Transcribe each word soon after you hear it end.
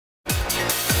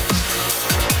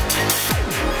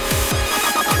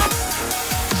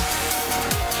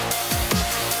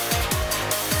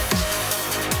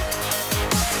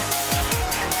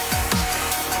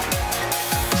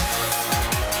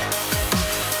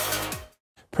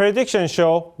Predictions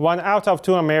show 1 out of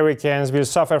 2 Americans will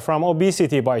suffer from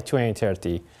obesity by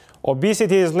 2030.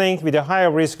 Obesity is linked with a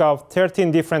higher risk of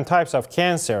 13 different types of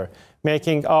cancer,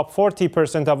 making up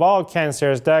 40% of all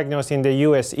cancers diagnosed in the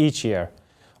US each year.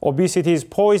 Obesity is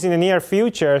poised in the near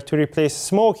future to replace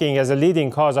smoking as a leading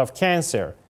cause of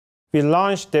cancer. We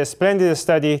launched the SPLENDID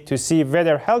study to see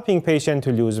whether helping patients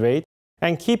to lose weight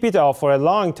and keep it off for a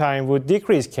long time would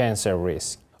decrease cancer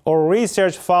risk. Our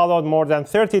research followed more than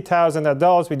 30,000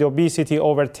 adults with obesity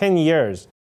over 10 years.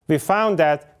 We found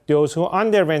that those who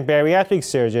underwent bariatric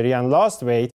surgery and lost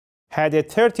weight had a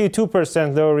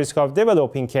 32% lower risk of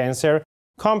developing cancer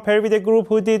compared with a group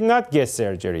who did not get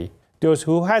surgery. Those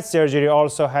who had surgery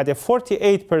also had a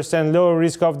 48% lower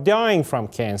risk of dying from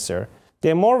cancer.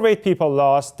 The more weight people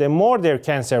lost, the more their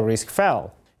cancer risk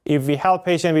fell. If we help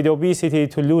patients with obesity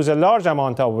to lose a large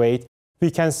amount of weight, we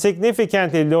can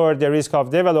significantly lower the risk of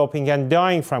developing and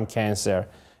dying from cancer,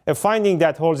 a finding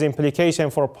that holds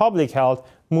implications for public health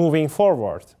moving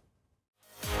forward.